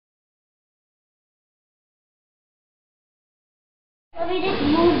Let me just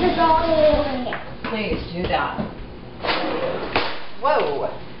move this all the way over here. Please do that. Whoa.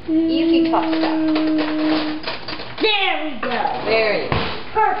 Easy, tough stuff. There we go. There you go.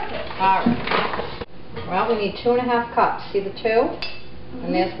 Perfect. All right. Well, we need 2½ cups. See the 2?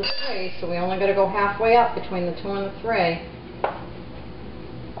 And there's the 3, so we only got to go halfway up between the 2 and the 3.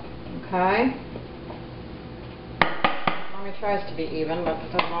 Okay. Mommy tries to be even, but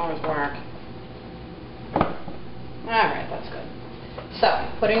it doesn't always work. Alright, that's good. So,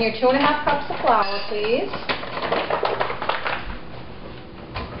 put in your 2½ cups of flour, please.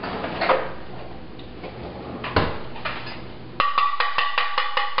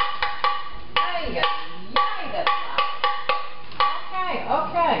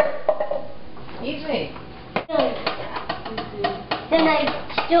 Okay. Easy. Then I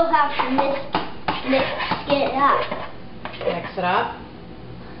still have to mix it up. Mix it up.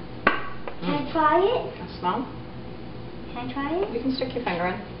 Can I try it? Smell? Can I try it? You can stick your finger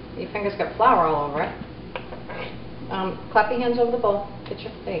in. Your finger's got flour all over it. Clap your hands over the bowl. There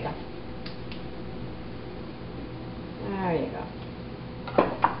you go. There you go.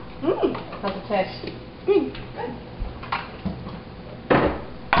 How's it taste? Good. Good.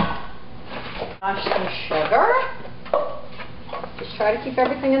 Some sugar. Just try to keep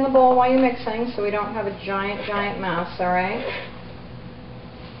everything in the bowl while you're mixing so we don't have a giant mess, alright?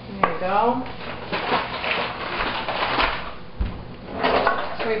 There you go.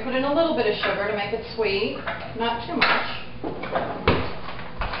 So we put in a little bit of sugar to make it sweet. Not too much.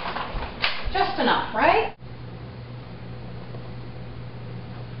 Just enough, right?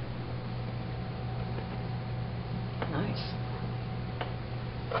 Nice.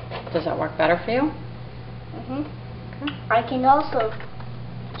 Does that work better for you? Okay. I can also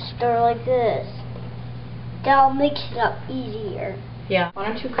stir like this. That'll mix it up easier. Yeah. Why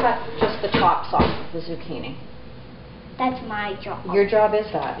don't you cut just the tops off of the zucchini? That's my job. Your job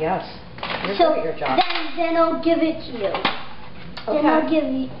is that, yes. You're good at your job. Then I'll give it to you. Okay. Then I'll give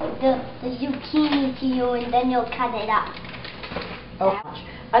you the zucchini to you, and then you'll cut it up. Okay.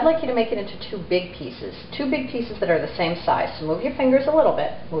 I'd like you to make it into 2 big pieces. 2 big pieces that are the same size. So move your fingers a little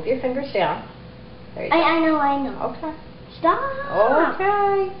bit. Move your fingers down. There you go. I know. Okay. Stop.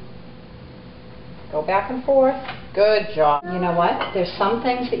 Okay. Go back and forth. Good job. You know what? There's some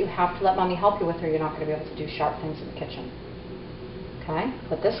things that you have to let Mommy help you with or you're not going to be able to do sharp things in the kitchen. Okay?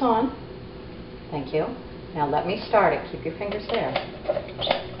 Put this on. Thank you. Now let me start it. Keep your fingers there.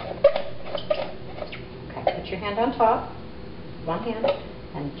 Okay. Put your hand on top. One hand.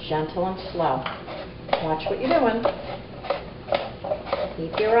 And gentle and slow. Watch what you're doing.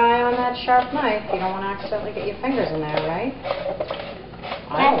 Keep your eye on that sharp knife. You don't want to accidentally get your fingers in there, right?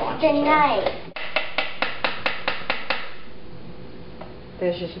 That's the knife.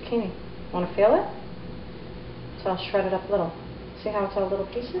 There's your zucchini. Want to feel it? It's all shredded up little. See how it's all little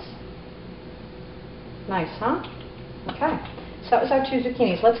pieces? Nice, huh? Okay. So that was our 2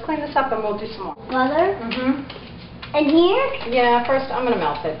 zucchinis. Let's clean this up and we'll do some more. Butter? Mm-hmm. And here? Yeah, first I'm going to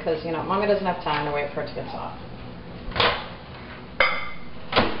melt it because, you know, Mommy doesn't have time to wait for it to get soft.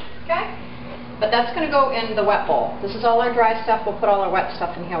 Okay? But that's going to go in the wet bowl. This is all our dry stuff. We'll put all our wet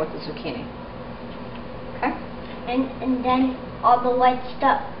stuff in here with the zucchini. Okay? And then all the wet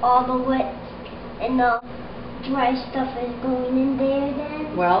and the dry stuff is going in there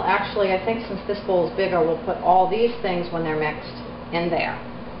then? Well, actually, I think since this bowl is bigger, we'll put all these things when they're mixed in there.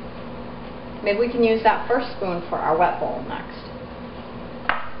 Maybe we can use that first spoon for our wet bowl next.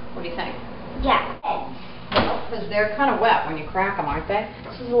 What do you think? Yeah. Because they're kind of wet when you crack them, aren't they?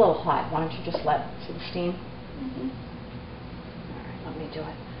 This is a little hot. Why don't you just see the steam? Alright, let me do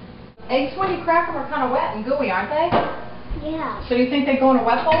it. Eggs, when you crack them, are kind of wet and gooey, aren't they? Yeah. So do you think they go in a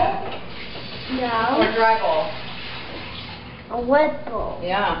wet bowl? No. Or a dry bowl? A wet bowl.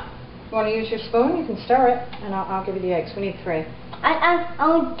 Yeah. You want to use your spoon? You can stir it, and I'll give you the eggs. We need 3.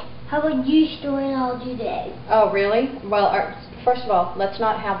 How about you stir and I'll do the egg? Oh, really? Well, first of all, let's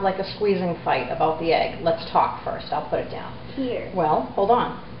not have like a squeezing fight about the egg. Let's talk first. I'll put it down. Here. Well, hold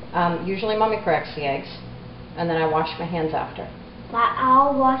on. Usually Mommy cracks the eggs, and then I wash my hands after. But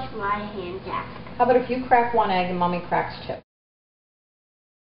I'll wash my hands after. How about if you crack 1 egg and Mommy cracks 2?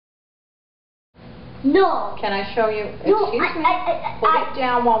 No. Can I show you? No, Excuse me. Put it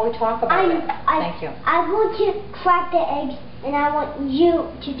down while we talk about it. Thank you. I want to crack the eggs, and I want you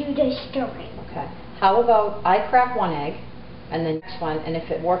to do the stirring. Okay. How about I crack 1 egg, and then next one, and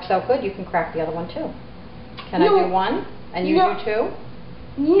if it works out good, you can crack the other one too. Can I do 1, and you do 2?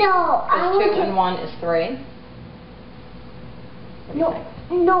 No. Because 2 and 1 is 3.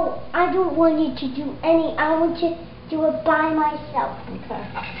 No, I don't want you to do any. I want you do it by myself. Okay.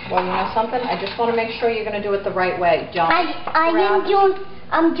 Well, you know something? I just want to make sure you're going to do it the right way. Don't grab. I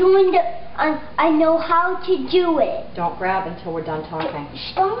know how to do it. Don't grab until we're done talking.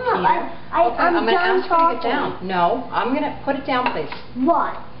 Stop. I'm going to done ask talking. you to get down. No, I'm going to put it down, please.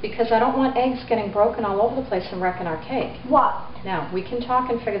 What? Because I don't want eggs getting broken all over the place and wrecking our cake. What? Now, we can talk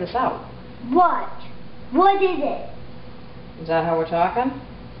and figure this out. What? What is it? Is that how we're talking?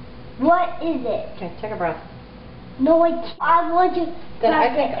 What is it? Okay, take a breath. No, I can't. I want to. Then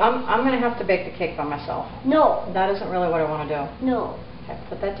I think I'm going to have to bake the cake by myself. No. That isn't really what I want to do. No. Okay,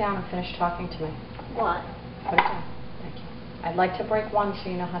 put that down and finish talking to me. What? Put it down. Thank you. I'd like to break one so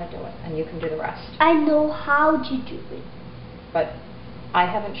you know how to do it, and you can do the rest. I know how to do it. But I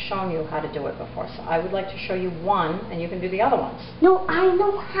haven't shown you how to do it before, so I would like to show you one, and you can do the other ones. No, I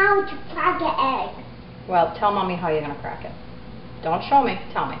know how to crack an egg. Well, tell Mommy how you're going to crack it. Don't show me.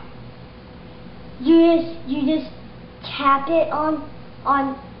 Tell me. You just tap it on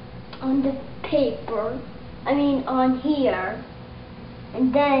the paper. I mean on here,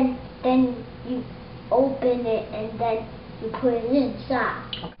 and then you open it and then you put it inside.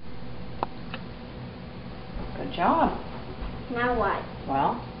 Okay. Good job. Now what?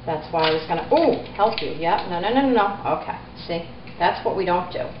 Well, that's why I was going to, help you. Yeah, no. Okay, see, that's what we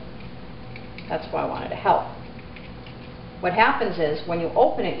don't do. That's why I wanted to help. What happens is, when you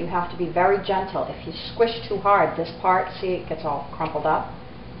open it, you have to be very gentle. If you squish too hard, this part, see, it gets all crumpled up.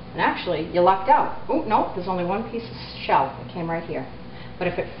 And actually, you lucked out. Oh, no, there's only one piece of shell. It came right here. But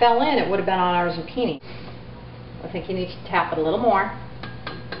if it fell in, it would have been on our zucchini. I think you need to tap it a little more.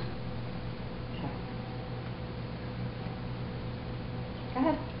 Okay. Go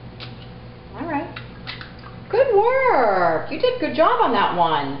ahead. All right. Good work. You did a good job on that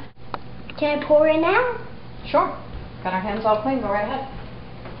one. Can I pour it now? Sure. Got our hands all clean. Go right ahead.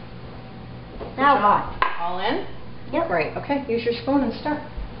 Now what? All in? Yep. Great. Okay, use your spoon and stir.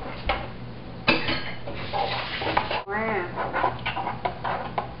 Wow.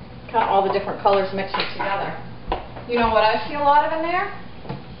 Got all the different colors mixing together. You know what I see a lot of in there?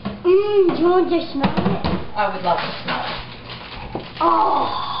 Do you want to smell it? I would love to smell it. Oh.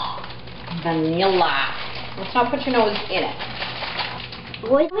 Vanilla. Let's not put your nose in it.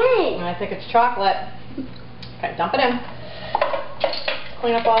 What's it? And I think it's chocolate. Okay, dump it in.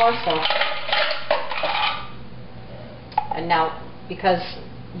 Clean up all our stuff. And now, because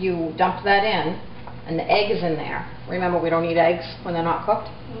you dumped that in, and the egg is in there, remember we don't eat eggs when they're not cooked?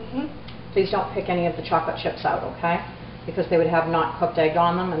 Please don't pick any of the chocolate chips out, okay? Because they would have not cooked egg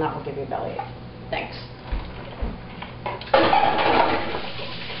on them, and that will give you a bellyache. Thanks.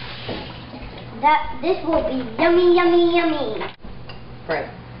 This will be yummy, yummy, yummy. Great.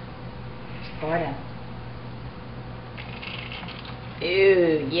 Just pour it in.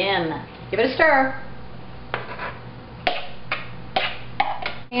 Ew, yum. Give it a stir.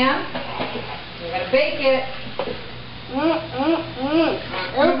 And you're going to bake it.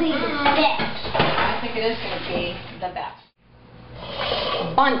 It'll be the best. I think it is going to be the best.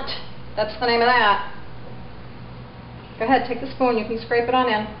 Bunt. That's the name of that. Go ahead, take the spoon. You can scrape it on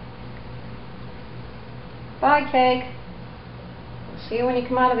in. Bye, cake. We'll see you when you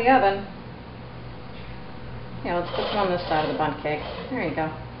come out of the oven. Yeah, let's put some on this side of the bundt cake. There you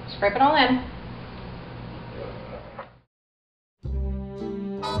go. Scrape it all in.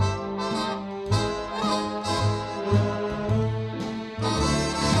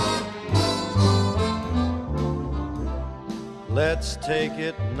 Let's take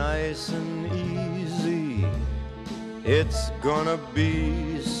it nice and easy. It's gonna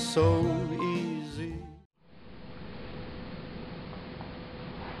be so easy.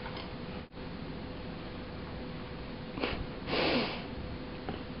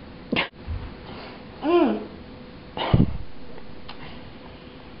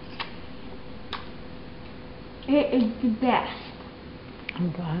 It is the best.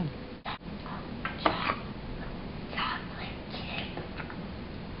 I'm glad.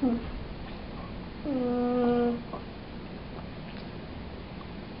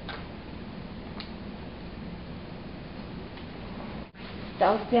 That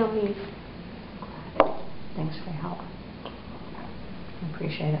was yummy. Thanks for your help. I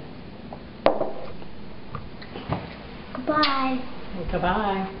appreciate it. Goodbye.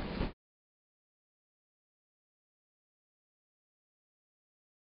 Goodbye.